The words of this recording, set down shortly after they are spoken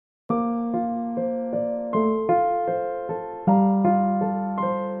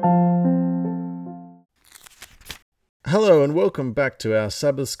Hello and welcome back to our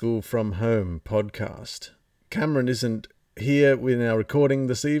Sabbath School from Home podcast. Cameron isn't here in our recording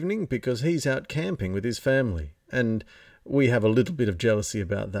this evening because he's out camping with his family, and we have a little bit of jealousy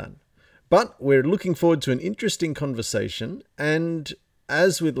about that. But we're looking forward to an interesting conversation, and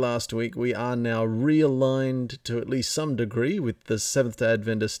as with last week, we are now realigned to at least some degree with the Seventh-day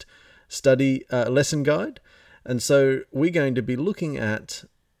Adventist study lesson guide. And so we're going to be looking at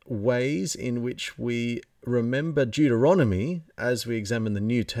ways in which we remember Deuteronomy as we examine the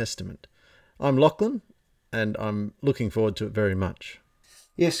New Testament. I'm Lachlan, and I'm looking forward to it very much.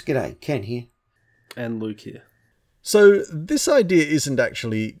 Yes, g'day, Ken here. And Luke here. So this idea isn't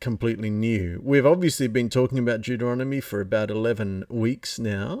actually completely new. We've obviously been talking about Deuteronomy for about 11 weeks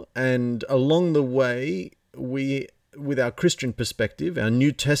now, and along the way, we, with our Christian perspective, our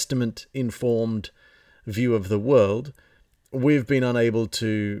New Testament informed view of the world, we've been unable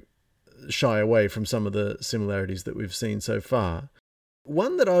to shy away from some of the similarities that we've seen so far.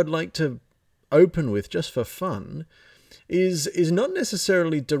 One that I'd like to open with, just for fun, is not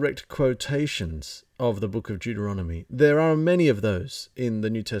necessarily direct quotations of the book of Deuteronomy. There are many of those in the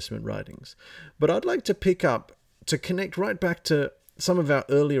New Testament writings. But I'd like to pick up, to connect right back to some of our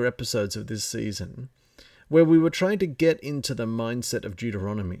earlier episodes of this season, where we were trying to get into the mindset of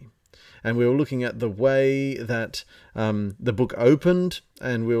Deuteronomy. And we were looking at the way that the book opened,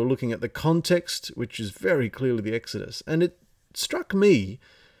 and we were looking at the context, which is very clearly the Exodus. And it struck me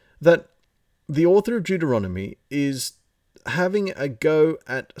that the author of Deuteronomy is having a go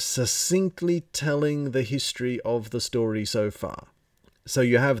at succinctly telling the history of the story so far. So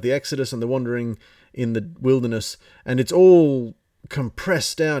you have the Exodus and the wandering in the wilderness, and it's all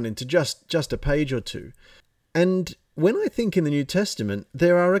compressed down into just a page or two. And when I think in the New Testament,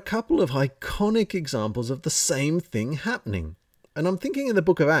 there are a couple of iconic examples of the same thing happening. And I'm thinking in the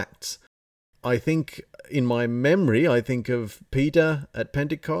book of Acts. I think in my memory, I think of Peter at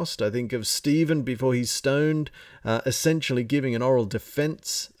Pentecost. I think of Stephen before he's stoned, essentially giving an oral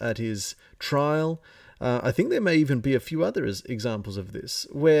defense at his trial. I think there may even be a few other examples of this,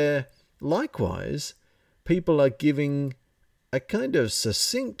 where likewise, people are giving a kind of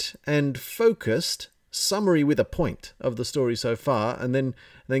succinct and focused summary with a point of the story so far, and then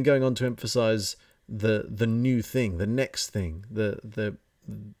going on to emphasize the new thing, the next thing, the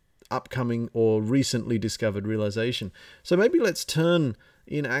upcoming or recently discovered realization. So maybe let's turn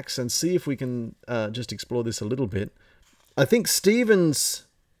in Acts and see if we can just explore this a little bit. I think Stephen's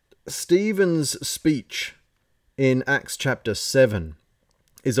speech in Acts chapter 7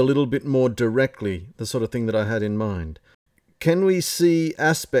 is a little bit more directly the sort of thing that I had in mind. Can we see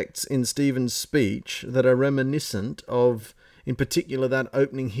aspects in Stephen's speech that are reminiscent of, in particular, that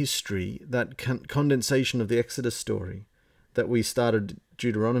opening history, that condensation of the Exodus story that we started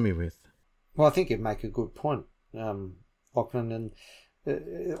Deuteronomy with? Well, I think you'd make a good point, Lachlan, and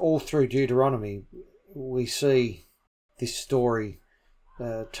all through Deuteronomy we see this story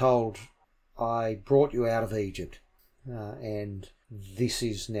told, I brought you out of Egypt, and this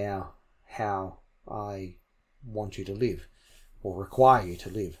is now how I want you to live, or require you to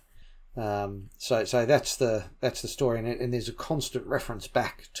live. So that's the story, and there's a constant reference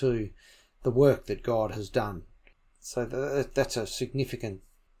back to the work that God has done. So that's a significant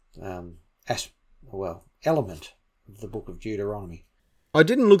element of the book of Deuteronomy. I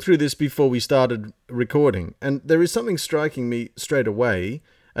didn't look through this before we started recording, and there is something striking me straight away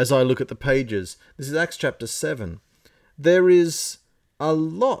as I look at the pages. This is Acts chapter 7. There is a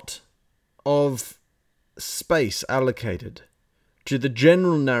lot of space allocated to the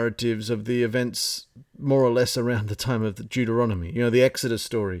general narratives of the events more or less around the time of the Deuteronomy, the Exodus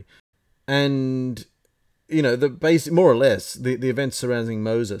story. And, the basic, more or less, the events surrounding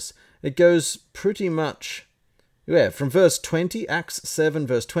Moses. It goes pretty much, from verse 20, Acts 7,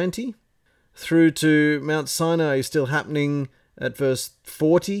 verse 20, through to Mount Sinai is still happening at verse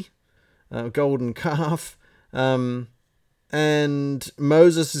 40, golden calf, and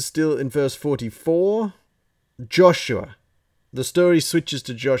Moses is still in verse 44. Joshua. The story switches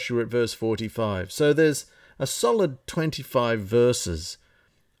to Joshua at verse 45. So there's a solid 25 verses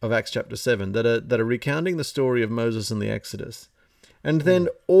of Acts chapter 7 that are recounting the story of Moses and the Exodus. And then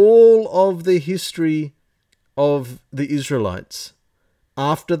all of the history of the Israelites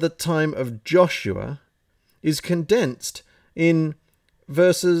after the time of Joshua is condensed in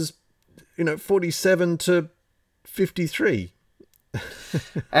verses 47 to 53.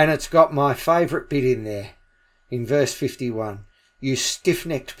 And it's got my favourite bit in there. In verse 51, you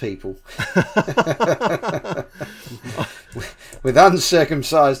stiff-necked people with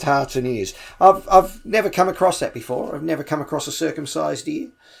uncircumcised hearts and ears. I've never come across that before. I've never come across a circumcised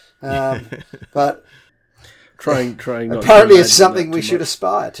ear. But Trying not Apparently to it's something imagine we that too should much.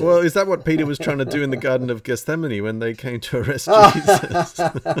 aspire to. Well, is that what Peter was trying to do in the Garden of Gethsemane when they came to arrest Jesus?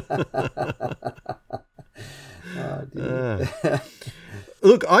 Oh, dear.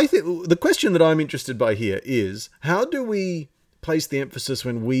 Look, I think the question that I'm interested by here is, how do we place the emphasis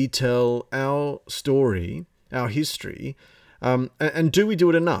when we tell our story, our history, and do we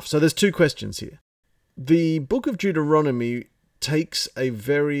do it enough? So there's two questions here. The book of Deuteronomy takes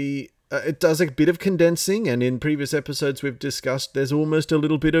it does a bit of condensing, and in previous episodes we've discussed there's almost a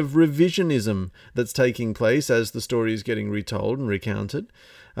little bit of revisionism that's taking place as the story is getting retold and recounted.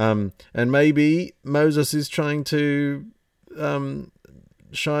 And maybe Moses is trying to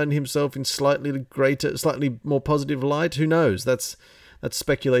shine himself in slightly more positive light. Who knows? That's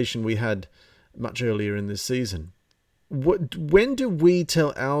speculation we had much earlier in this season. When do we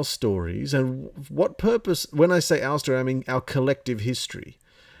tell our stories, and what purpose? When I say our story, I mean our collective history.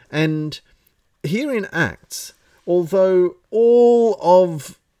 And here in Acts, although all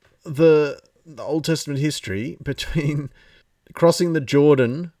of the Old Testament history between crossing the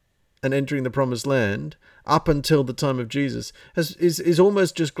Jordan and entering the Promised Land up until the time of Jesus is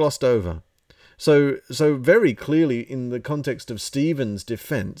almost just glossed over. So very clearly, in the context of Stephen's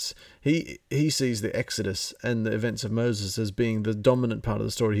defense, he sees the Exodus and the events of Moses as being the dominant part of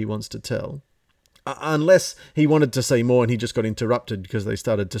the story he wants to tell. Unless he wanted to say more and he just got interrupted because they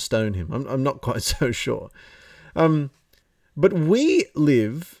started to stone him. I'm not quite so sure. But we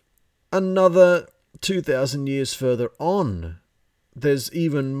live another 2,000 years further on. There's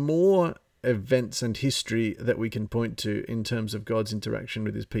even more events and history that we can point to in terms of God's interaction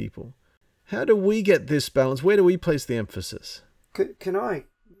with his people. How do we get this balance? Where do we place the emphasis? Can I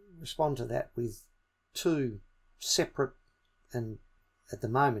respond to that with two separate and, at the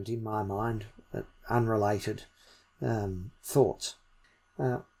moment, in my mind, unrelated thoughts?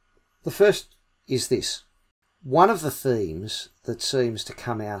 The first is this. One of the themes that seems to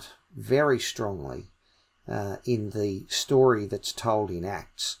come out very strongly in the story that's told in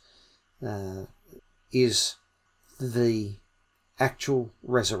Acts is the actual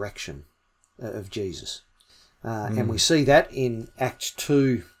resurrection of Jesus. And we see that in Acts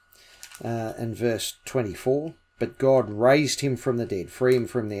 2 and verse 24. But God raised him from the dead, free him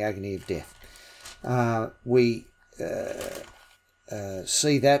from the agony of death. We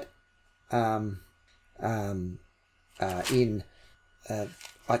see that in,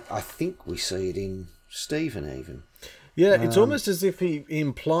 I think we see it in Stephen even. Yeah, it's almost as if he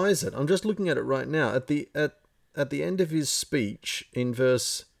implies it. I'm just looking at it right now. At the end of his speech in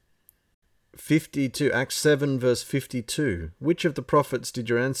verse 52, Acts 7 verse 52, which of the prophets did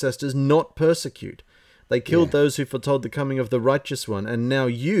your ancestors not persecute? They killed those who foretold the coming of the righteous one, and now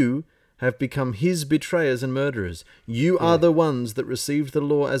you have become his betrayers and murderers. You are the ones that received the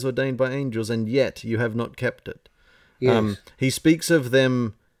law as ordained by angels, and yet you have not kept it. Yes. He speaks of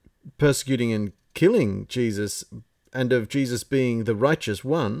them persecuting and killing Jesus, and of Jesus being the righteous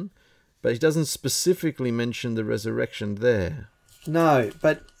one, but he doesn't specifically mention the resurrection there. No,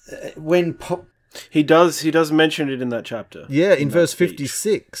 but when He does mention it in that chapter. Yeah, in verse speech.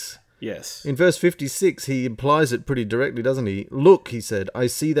 56. Yes. In verse 56, he implies it pretty directly, doesn't he? Look, he said, I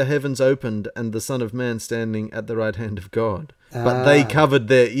see the heavens opened and the Son of Man standing at the right hand of God. But they covered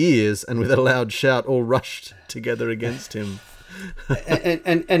their ears and with a loud shout all rushed together against him.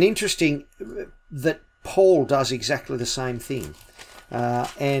 and interesting that Paul does exactly the same thing.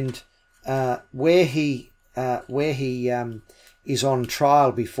 And where he is on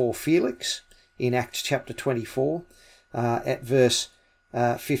trial before Felix in Acts chapter 24 at verse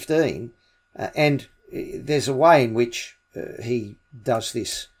 15, and there's a way in which he does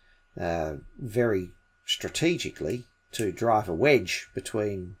this very strategically to drive a wedge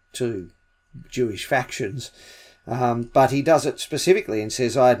between two Jewish factions, but he does it specifically and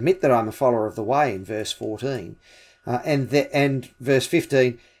says, I admit that I'm a follower of the way in verse 14, and verse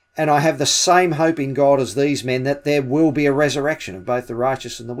 15, and I have the same hope in God as these men, that there will be a resurrection of both the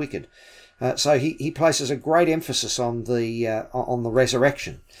righteous and the wicked. So he places a great emphasis on the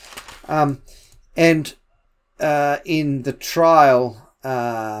resurrection, and in the trial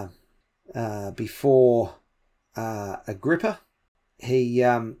before Agrippa,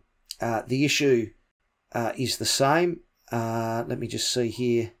 the issue is the same. Let me just see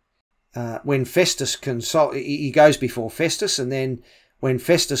here. When Festus he goes before Festus, and then when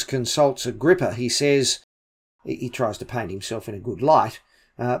Festus consults Agrippa, he says, he tries to paint himself in a good light.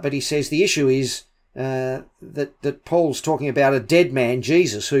 But he says the issue is that Paul's talking about a dead man,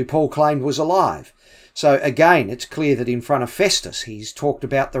 Jesus, who Paul claimed was alive. So again, it's clear that in front of Festus, he's talked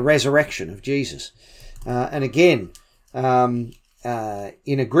about the resurrection of Jesus. And again, in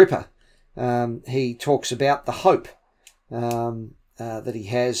Agrippa, he talks about the hope that he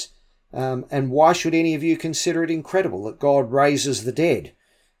has. And why should any of you consider it incredible that God raises the dead?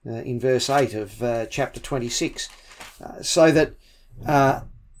 In verse 8 of chapter 26. So that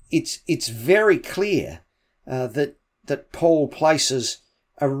it's very clear that Paul places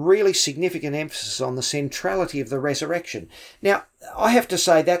a really significant emphasis on the centrality of the resurrection. Now, I have to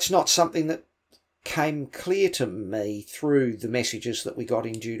say that's not something that came clear to me through the messages that we got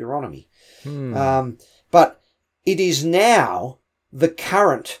in Deuteronomy. But it is now the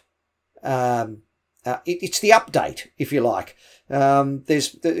current, it's the update, if you like.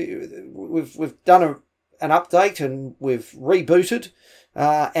 We've done an update and we've rebooted,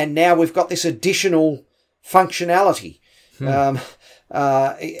 and now we've got this additional functionality. And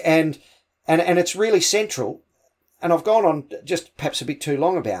it's really central. And I've gone on just perhaps a bit too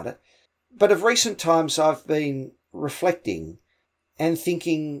long about it. But of recent times I've been reflecting and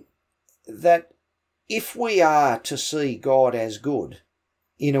thinking that if we are to see God as good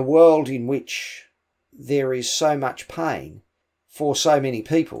in a world in which there is so much pain for so many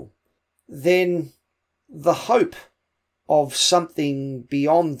people, then the hope of something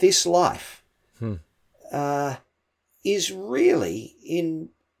beyond this life is really, in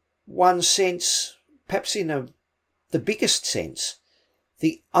one sense, perhaps in the biggest sense,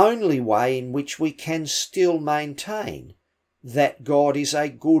 the only way in which we can still maintain that God is a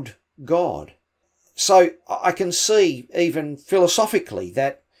good God. So I can see, even philosophically,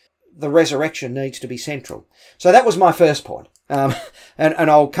 that the resurrection needs to be central. So that was my first point. And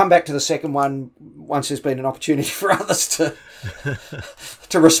I'll come back to the second one once there's been an opportunity for others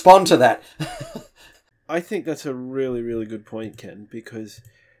to respond to that. I think that's a really, really good point, Ken, because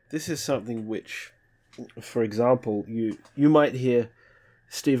this is something which, for example, you might hear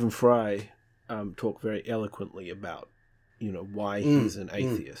Stephen Fry talk very eloquently about, why he's an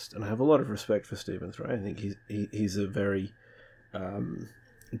atheist. And I have a lot of respect for Stephen Fry. I think he's a very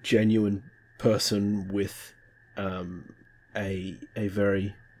genuine person with a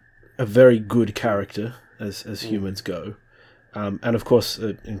very good character as humans go, and of course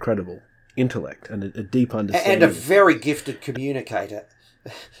an incredible intellect and a deep understanding, and a very gifted communicator.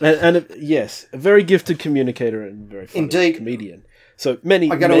 Yes, a very gifted communicator and very funny comedian. So many.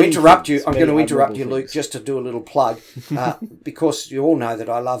 I'm going to interrupt you. I'm going to interrupt you, Luke, just to do a little plug, because you all know that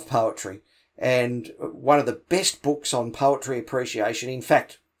I love poetry, and one of the best books on poetry appreciation, in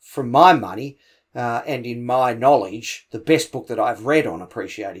fact, from my money and in my knowledge, the best book that I've read on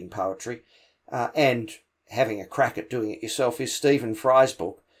appreciating poetry, and having a crack at doing it yourself, is Stephen Fry's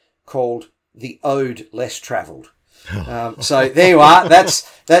book called The Ode Less Travelled. So there you are. That's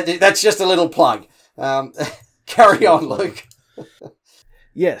just a little plug. Carry on, Luke.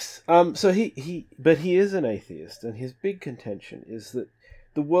 Yes. So he is an atheist, and his big contention is that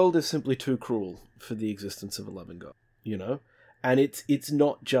the world is simply too cruel for the existence of a loving God. And it's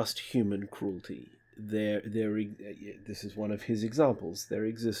not just human cruelty. This is one of his examples. There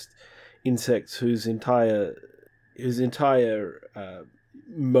exist insects whose entire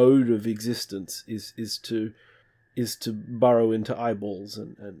mode of existence is to burrow into eyeballs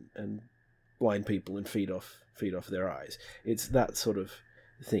and blind people and feed off their eyes. It's that sort of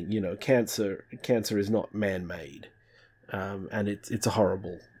thing. Cancer is not man-made, and it's a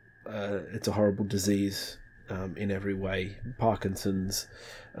horrible disease in every way. Parkinson's,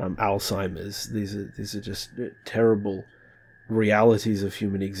 Alzheimer's. These are just terrible realities of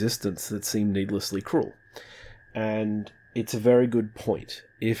human existence that seem needlessly cruel. And it's a very good point.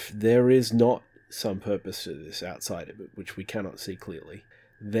 If there is not some purpose to this outside of it, which we cannot see clearly,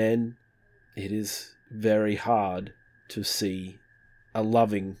 then it is very hard to see a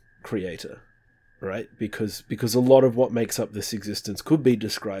loving creator, right? Because a lot of what makes up this existence could be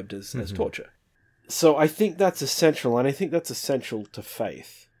described as torture. So I think that's essential, and I think that's essential to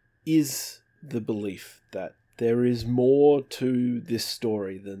faith, is the belief that there is more to this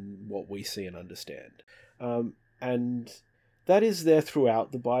story than what we see and understand. And that is there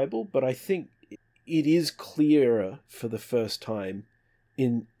throughout the Bible, but I think it is clearer for the first time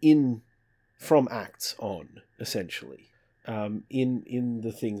from Acts on, essentially, in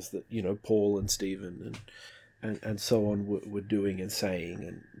the things that Paul and Stephen and so on were doing and saying,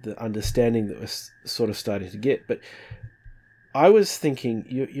 and the understanding that was sort of starting to get. But I was thinking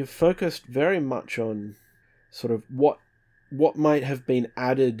you focused very much on sort of what might have been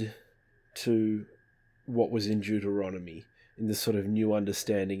added to what was in Deuteronomy in this sort of new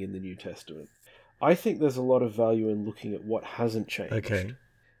understanding in the New Testament. I think there's a lot of value in looking at what hasn't changed. Okay.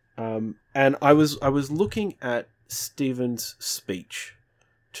 And I was looking at Stephen's speech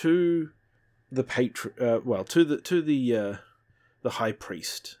to the the high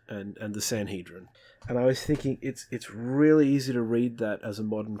priest and the Sanhedrin. And I was thinking it's really easy to read that as a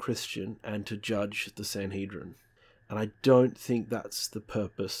modern Christian and to judge the Sanhedrin. And I don't think that's the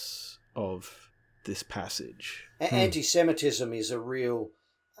purpose of this passage. Anti-Semitism is a real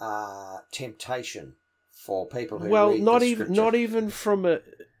temptation for people who read not the even scripture. not even from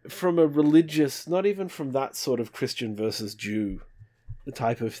a religious, not even from that sort of Christian versus Jew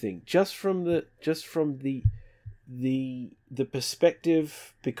type of thing. Just from the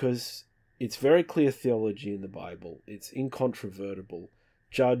perspective, because it's very clear theology in the Bible. It's incontrovertible.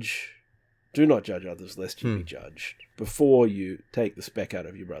 Do not judge others lest you be judged. Before you take the speck out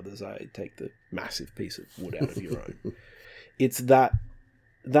of your brother's eye, take the massive piece of wood out of your own. It's that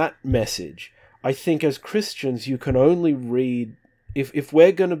message. I think as Christians, you can only read, if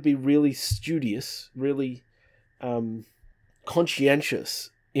we're going to be really studious, really conscientious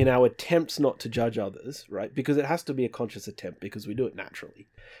in our attempts not to judge others, right? Because it has to be a conscious attempt because we do it naturally.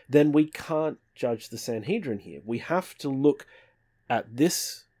 Then we can't judge the Sanhedrin here. We have to look at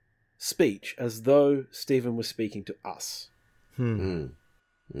this speech as though Stephen was speaking to us.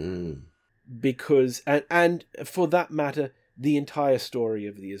 Because, and for that matter, the entire story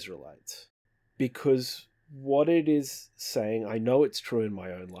of the Israelites. Because what it is saying, I know it's true in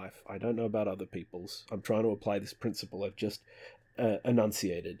my own life. I don't know about other people's. I'm trying to apply this principle I've just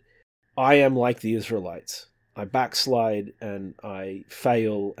enunciated. I am like the Israelites. I backslide and I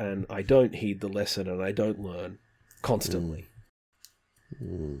fail and I don't heed the lesson and I don't learn constantly.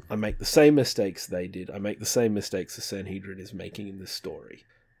 I make the same mistakes they did. I make the same mistakes the Sanhedrin is making in this story.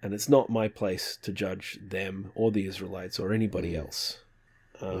 And it's not my place to judge them or the Israelites or anybody else.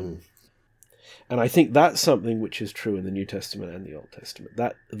 And I think that's something which is true in the New Testament and the Old Testament.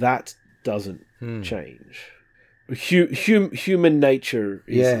 That doesn't change. Human nature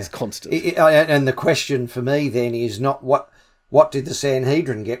is constant. And the question for me then is not what did the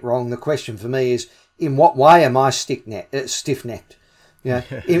Sanhedrin get wrong? The question for me is, in what way am I stiff-necked? Yeah.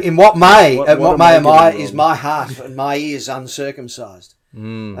 In what way is my heart and my ears uncircumcised?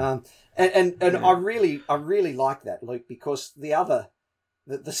 And I really like that, Luke, because the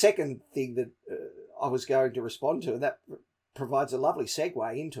second thing that I was going to respond to, and that provides a lovely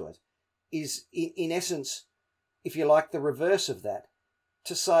segue into it, is in essence, if you like, the reverse of that,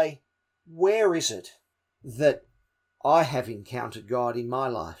 to say, where is it that I have encountered God in my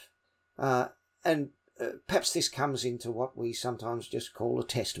life? And perhaps this comes into what we sometimes just call a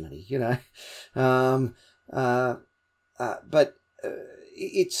testimony, but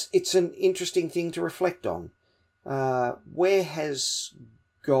it's an interesting thing to reflect on. Where has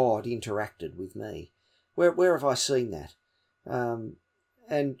God interacted with me? Where have I seen that?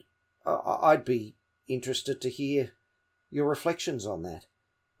 And I'd be interested to hear your reflections on that.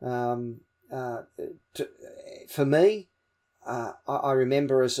 For me, I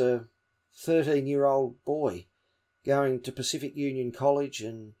remember as a 13-year-old boy going to Pacific Union College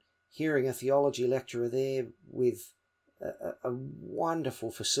and hearing a theology lecturer there with a wonderful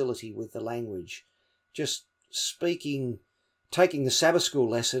facility with the language, just speaking, taking the Sabbath school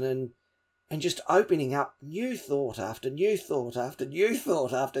lesson and just opening up new thought after new thought after new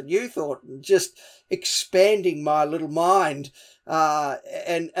thought after new thought, and just expanding my little mind,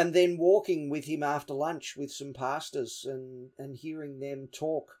 and then walking with him after lunch with some pastors and hearing them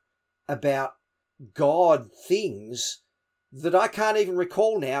talk about God things that I can't even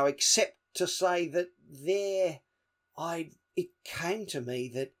recall now, except to say that it came to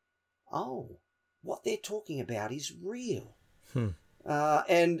me that, what they're talking about is real.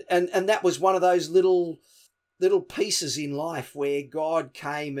 And that was one of those little pieces in life where God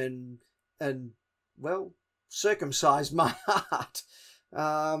came and circumcised my heart.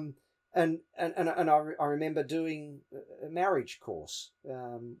 And I remember doing a marriage course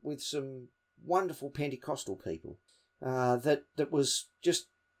with some wonderful Pentecostal people that was just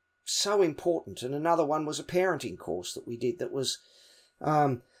so important. And another one was a parenting course that we did that was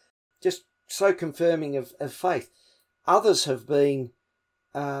just so confirming of faith. Others have been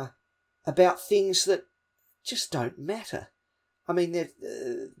about things that just don't matter. I mean,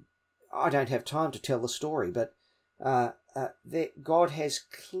 I don't have time to tell the story, but God has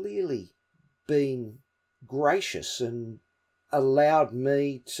clearly been gracious and allowed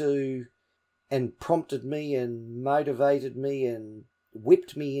me to, and prompted me and motivated me and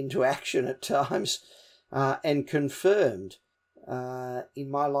whipped me into action at times, and confirmed in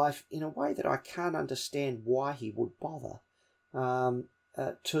my life in a way that I can't understand why he would bother to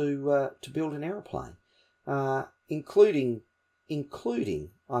build an aeroplane, including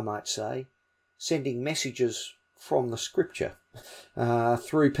I might say, sending messages from the scripture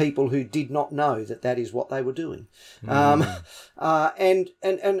through people who did not know that that is what they were doing. And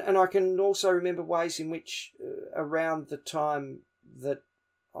I can also remember ways in which around the time that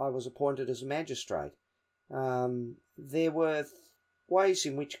I was appointed as a magistrate, there were ways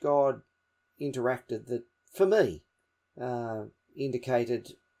in which God interacted that, for me,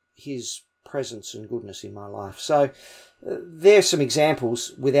 indicated his presence and goodness in my life. So there's some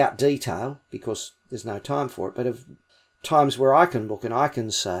examples without detail, because there's no time for it, but of times where I can look and I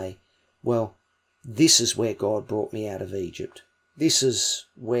can say, well, this is where God brought me out of Egypt. This is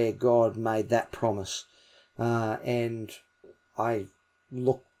where God made that promise. And I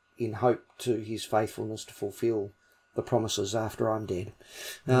look in hope to his faithfulness to fulfill the promises after I'm dead.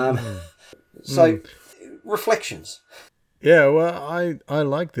 Reflections. Yeah, well, I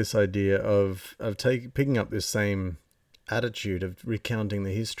like this idea of picking up this same attitude of recounting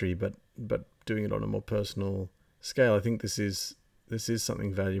the history, but doing it on a more personal scale. I think this is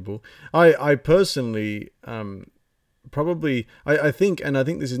something valuable. I personally probably I think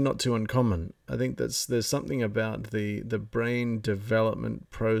this is not too uncommon. I think there's something about the brain development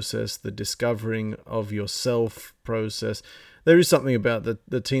process, the discovering of yourself process. There is something about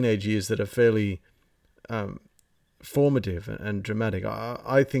the teenage years that are fairly formative and dramatic.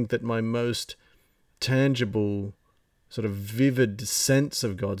 I think that my most tangible, sort of vivid sense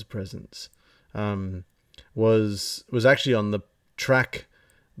of God's presence was actually on the track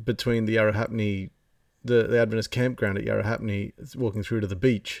between the Yarrahapney, the Adventist campground at Yarrahapney, walking through to the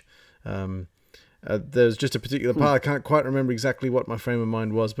beach. There's just a particular part, I can't quite remember exactly what my frame of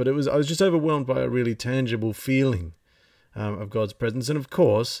mind was, but I was just overwhelmed by a really tangible feeling of God's presence. And of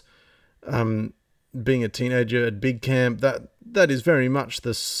course, being a teenager at Big Camp, that is very much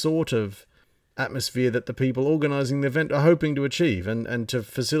the sort of atmosphere that the people organising the event are hoping to achieve and to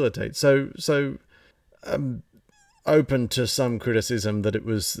facilitate. So open to some criticism that it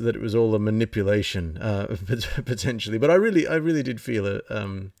was all a manipulation, potentially. But I really did feel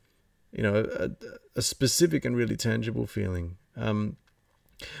a specific and really tangible feeling. I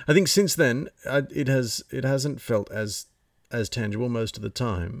think since then it hasn't felt as tangible most of the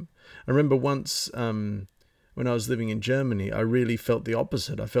time. I remember once when I was living in Germany, I really felt the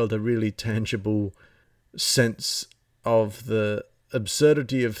opposite. I felt a really tangible sense of the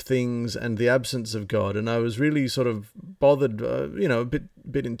absurdity of things and the absence of God, and I was really sort of bothered, a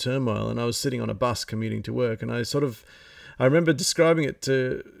bit in turmoil. And I was sitting on a bus commuting to work, and I remember describing it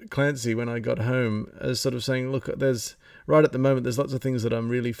to Clancy when I got home as sort of saying, look, right at the moment there's lots of things that I'm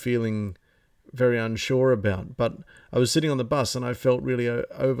really feeling very unsure about, but I was sitting on the bus and I felt really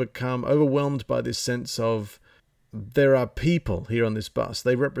overwhelmed by this sense of there are people here on this bus.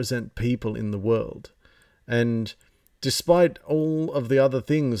 They represent people in the world. And despite all of the other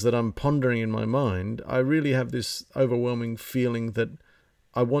things that I'm pondering in my mind, I really have this overwhelming feeling that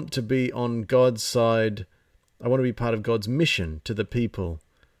I want to be on God's side. I want to be part of God's mission to the people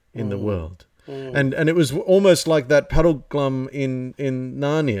in the world. And it was almost like that Puddleglum in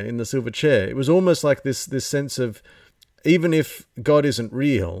Narnia, in the Silver Chair. It was almost like this sense of, even if God isn't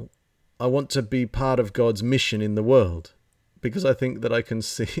real, I want to be part of God's mission in the world, because I think that I can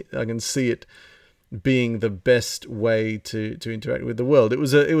see it being the best way to interact with the world. It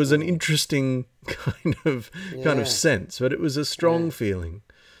was an interesting kind of sense, but it was a strong feeling.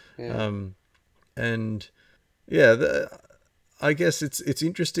 I guess it's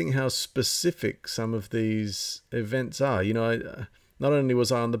interesting how specific some of these events are. Not only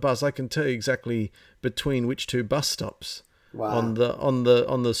was I on the bus, I can tell you exactly between which two bus stops on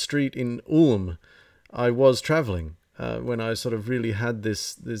the street in Ulm I was travelling when I sort of really had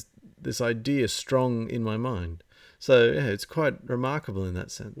this idea strong in my mind. So yeah, it's quite remarkable in that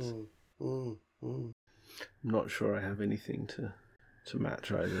sense. I'm not sure I have anything to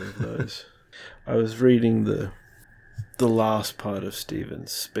match either of those. I was reading the last part of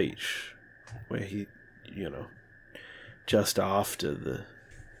Stephen's speech, where he, just after the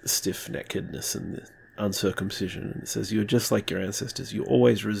stiff-neckedness and the uncircumcision, and it says, "You're just like your ancestors. You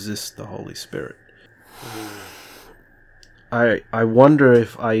always resist the Holy Spirit." I wonder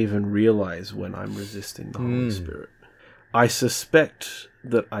if I even realize when I'm resisting the Holy Spirit. I suspect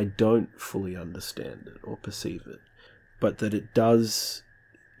that I don't fully understand it or perceive it, but that it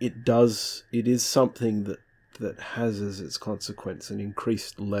is something that has as its consequence an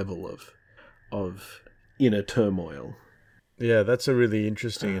increased level of inner turmoil. Yeah, that's a really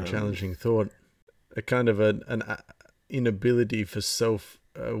interesting and challenging thought. A kind of an inability for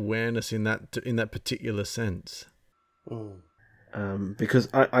self-awareness in that particular sense. Because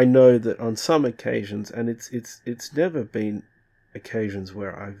I know that on some occasions, and it's never been occasions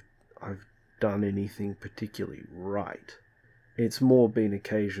where I've done anything particularly right. It's more been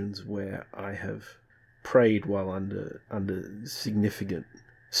occasions where I have prayed while under significant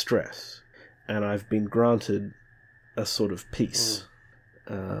stress, and I've been granted a sort of peace.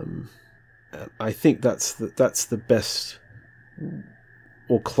 I think that's the best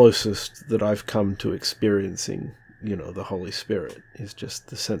or closest that I've come to experiencing, the Holy Spirit, is just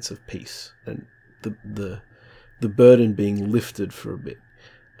the sense of peace and the burden being lifted for a bit.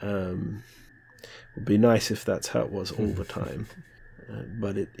 It would be nice if that's how it was all the time,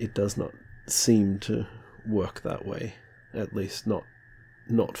 but it does not seem to work that way, at least not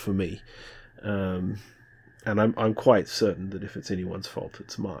for me. And I'm quite certain that if it's anyone's fault,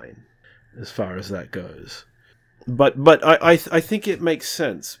 it's mine, as far as that goes. But I think it makes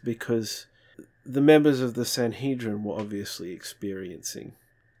sense, because the members of the Sanhedrin were obviously experiencing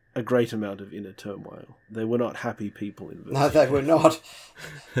a great amount of inner turmoil. They were not happy people in verse. No, they were not.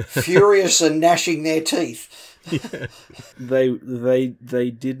 Furious and gnashing their teeth. Yeah. They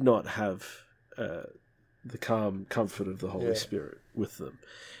did not have the calm comfort of the Holy Spirit with them.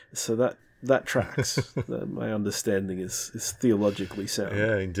 So that tracks. My understanding is theologically sound.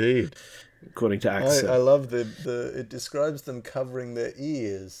 Yeah, indeed. According to Acts. I love it describes them covering their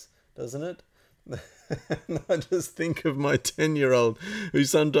ears, doesn't it? I just think of my 10-year-old who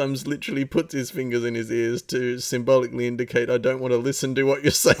sometimes literally puts his fingers in his ears to symbolically indicate, I don't want to listen to what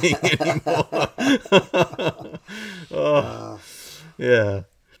you're saying anymore. Yeah.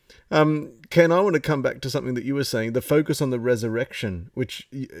 Ken, I want to come back to something that you were saying, the focus on the resurrection, which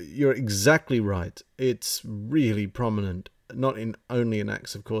you're exactly right. It's really prominent, not only in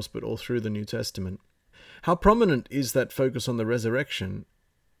Acts, of course, but all through the New Testament. How prominent is that focus on the resurrection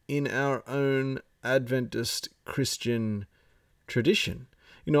in our own Adventist Christian tradition?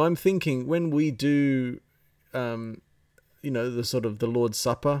 I'm thinking when we do, the sort of the Lord's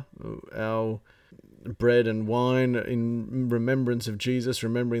Supper, our bread and wine in remembrance of Jesus,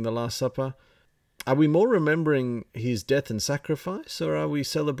 remembering the Last Supper, are we more remembering his death and sacrifice, or are we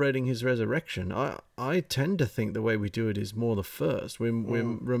celebrating his resurrection? I tend to think the way we do it is more the first. We're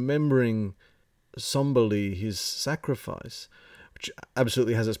remembering somberly his sacrifice, which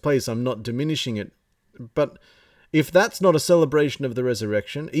absolutely has its place. I'm not diminishing it. But if that's not a celebration of the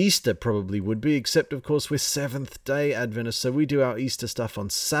resurrection, Easter probably would be, except, of course, we're Seventh-day Adventists, so we do our Easter stuff on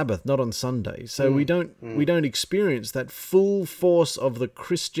Sabbath, not on Sunday. So we don't experience that full force of the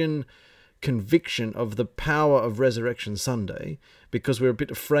Christian conviction of the power of Resurrection Sunday, because we're a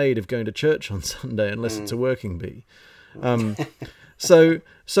bit afraid of going to church on Sunday unless it's a working bee. So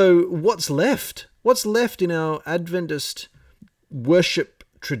what's left? What's left in our Adventist worship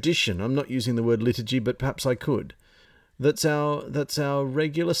tradition? I'm not using the word liturgy, but perhaps I could. That's our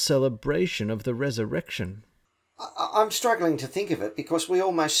regular celebration of the resurrection. I'm struggling to think of it, because we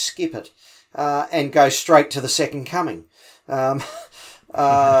almost skip it and go straight to the second coming. The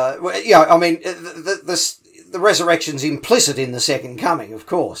resurrection's implicit in the second coming, of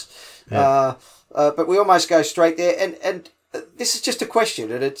course. Yeah. But we almost go straight there, and this is just a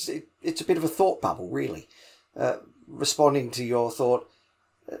question, and it's a bit of a thought bubble, really. Responding to your thought,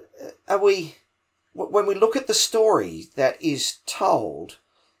 when we look at the story that is told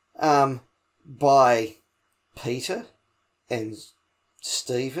by Peter and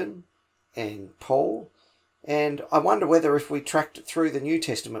Stephen and Paul, and I wonder whether if we tracked it through the New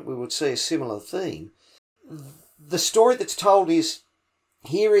Testament we would see a similar theme. The story that's told is,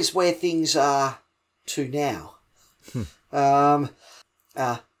 here is where things are to now. How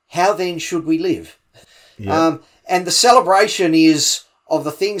then should we live? Yep. And the celebration is of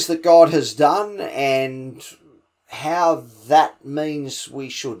the things that God has done and how that means we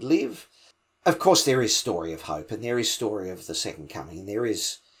should live. Of course, there is story of hope, and there is story of the second coming, and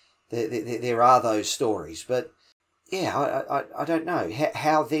there are those stories. But yeah, I don't know.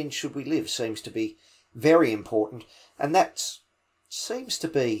 How then should we live seems to be very important, and that seems to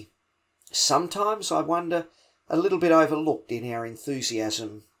be sometimes, I wonder, a little bit overlooked in our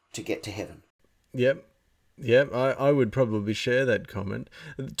enthusiasm to get to heaven. Yep. I would probably share that comment.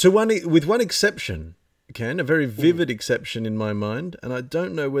 With one exception, Ken, a very vivid exception in my mind, and I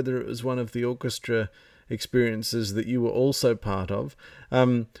don't know whether it was one of the orchestra experiences that you were also part of,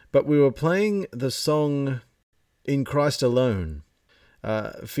 but we were playing the song In Christ Alone.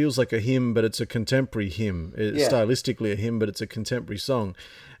 Feels like a hymn, but it's a contemporary hymn. It's stylistically a hymn, but it's a contemporary song.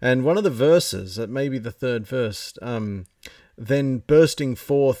 And one of the verses, maybe the third verse, then bursting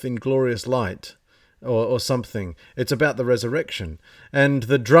forth in glorious light, or something. It's about the resurrection. And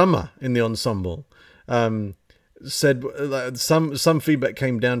the drummer in the ensemble said, some feedback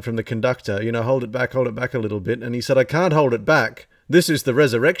came down from the conductor, hold it back a little bit. And he said, I can't hold it back. this is the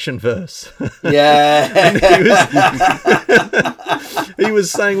resurrection verse. Yeah. He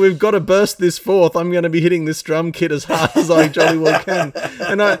was saying, we've got to burst this forth. I'm going to be hitting this drum kit as hard as I jolly well can.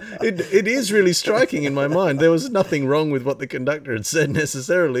 And it is really striking in my mind. There was nothing wrong with what the conductor had said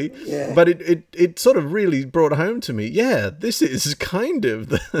necessarily, but it sort of really brought home to me, this is kind of,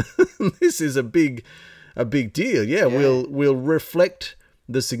 this is a big deal. Yeah, we'll reflect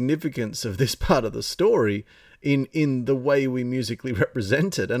the significance of this part of the story in the way we musically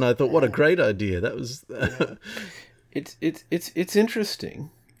represent it. And I thought, what a great idea. That was... It's interesting.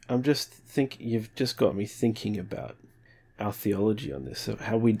 I'm just thinking. You've just got me thinking about our theology on this. So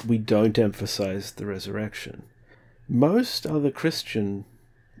how we don't emphasize the resurrection. Most other Christian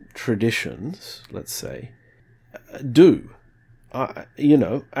traditions, let's say, do.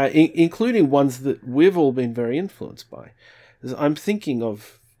 Including ones that we've all been very influenced by. I'm thinking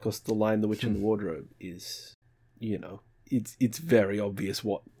of course, The Lion, the Witch, and the Wardrobe is, it's very obvious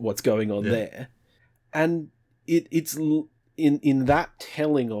what's going on there, and it's in that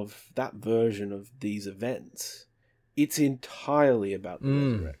telling of that version of these events, it's entirely about the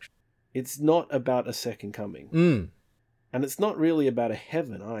resurrection. It's not about a second coming, and it's not really about a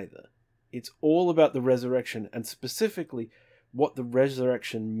heaven either. It's all about the resurrection, and specifically what the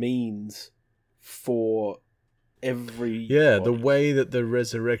resurrection means for every the way that the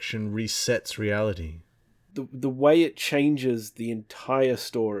resurrection resets reality, the way it changes the entire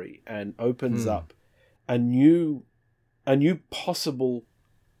story and opens up a new possible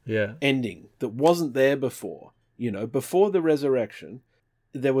ending that wasn't there before. Before the resurrection,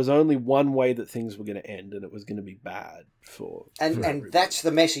 there was only one way that things were going to end, and it was going to be bad for and that's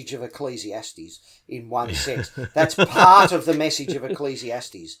the message of Ecclesiastes in one sense. That's part of the message of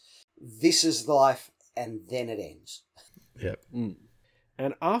Ecclesiastes. This is life, and then it ends. Yep.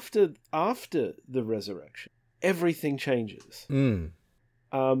 And after the resurrection, everything changes.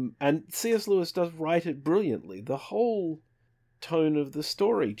 And C.S. Lewis does write it brilliantly. The whole tone of the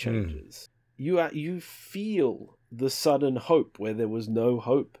story changes. You feel the sudden hope where there was no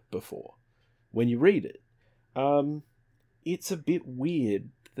hope before when you read it. It's a bit weird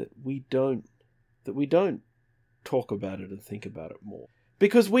that we don't talk about it and think about it more,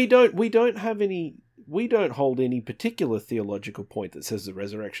 because we don't hold any particular theological point that says the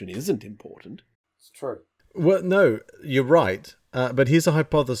resurrection isn't important. It's true. Well, no, you're right. But here's a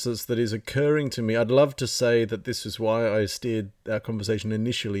hypothesis that is occurring to me. I'd love to say that this is why I steered our conversation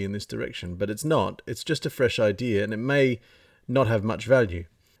initially in this direction, but it's not. It's just a fresh idea, and it may not have much value.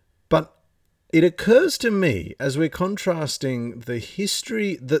 But it occurs to me, as we're contrasting the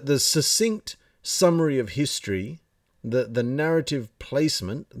history, the succinct summary of history, the narrative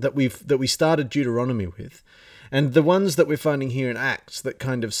placement that we started Deuteronomy with, and the ones that we're finding here in Acts that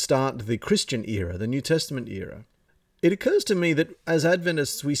kind of start the Christian era, the New Testament era. It occurs to me that as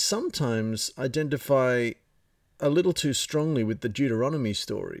Adventists, we sometimes identify a little too strongly with the Deuteronomy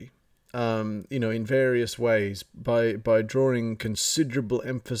story, in various ways, by drawing considerable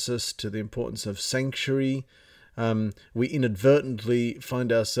emphasis to the importance of sanctuary. We inadvertently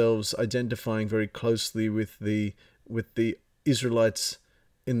find ourselves identifying very closely with the Israelites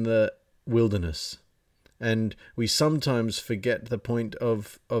in the wilderness. And we sometimes forget the point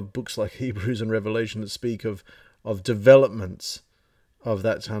of books like Hebrews and Revelation that speak of developments of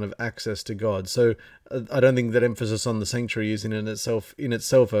that kind of access to God. So I don't think that emphasis on the sanctuary is in itself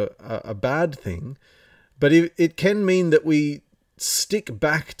a bad thing, but it can mean that we stick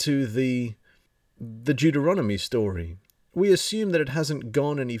back to the Deuteronomy story. We assume that it hasn't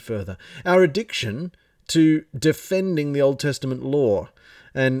gone any further. Our addiction to defending the Old Testament law,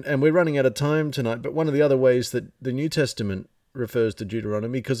 and we're running out of time tonight, but one of the other ways that the New Testament refers to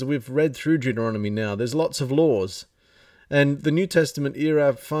Deuteronomy, because we've read through Deuteronomy now, there's lots of laws. And the New Testament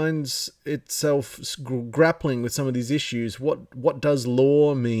era finds itself grappling with some of these issues. What does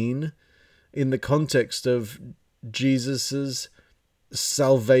law mean in the context of Jesus's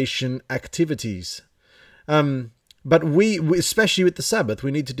salvation activities? But we, especially with the Sabbath,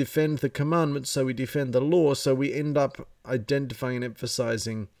 we need to defend the commandments, so we defend the law, so we end up identifying and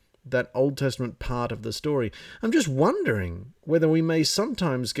emphasizing that Old Testament part of the story. I'm just wondering whether we may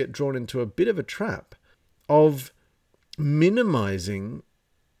sometimes get drawn into a bit of a trap of minimizing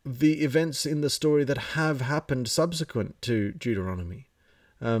the events in the story that have happened subsequent to Deuteronomy.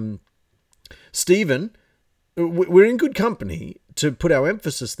 Stephen, we're in good company to put our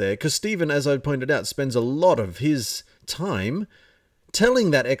emphasis there, because Stephen, as I pointed out, spends a lot of his time telling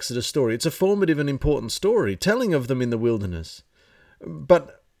that Exodus story. It's a formative and important story, telling of them in the wilderness.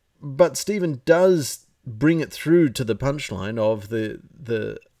 But Stephen does bring it through to the punchline of the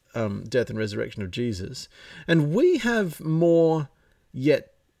death and resurrection of Jesus. And we have more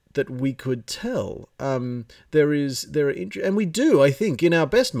yet that we could tell. And we do, I think, in our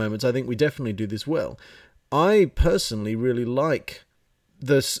best moments, I think we definitely do this well. I personally really like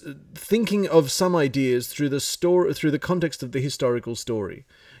this thinking of some ideas through the context of the historical story.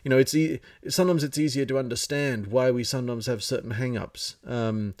 Sometimes it's easier to understand why we sometimes have certain hang-ups,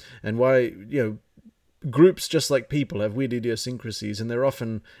 and why, groups, just like people, have weird idiosyncrasies, and they're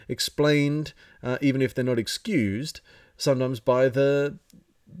often explained, even if they're not excused, sometimes by the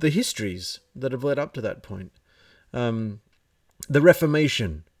histories that have led up to that point. The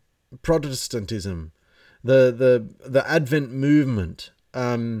Reformation, Protestantism, the Advent movement.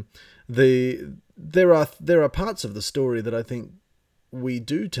 There are parts of the story that I think we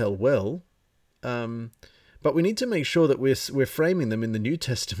do tell well, but we need to make sure that we're framing them in the New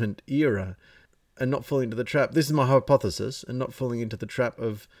Testament era, and not falling into the trap. This is my hypothesis, and not falling into the trap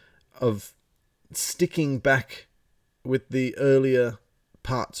of sticking back with the earlier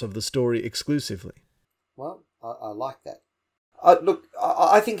parts of the story exclusively. Well, I like that. Look,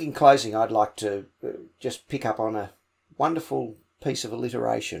 I think in closing, I'd like to just pick up on a wonderful piece of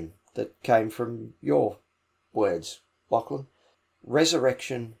alliteration that came from your words, Lachlan.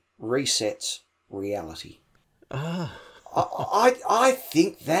 Resurrection resets reality. Ah. I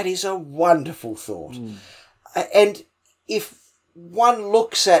think that is a wonderful thought. And if one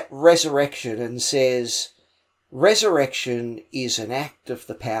looks at resurrection and says, resurrection is an act of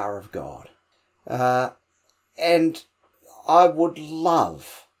the power of God, and I would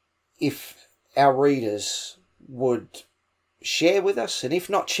love if our readers would share with us, and if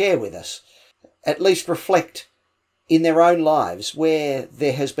not share with us, at least reflect in their own lives where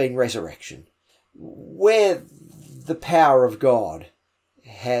there has been resurrection, where the power of God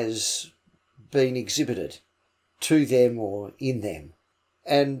has been exhibited to them or in them,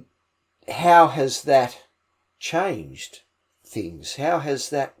 and how has that changed things? How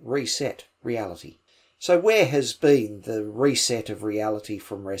has that reset reality? So where has been the reset of reality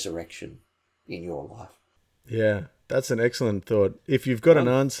from resurrection in your life? Yeah, that's an excellent thought. If you've got an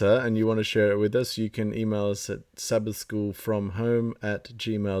answer and you want to share it with us, you can email us at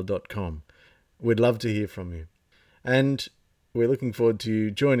sabbathschoolfromhome@gmail.com. We'd love to hear from you. And we're looking forward to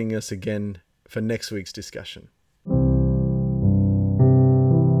you joining us again for next week's discussion.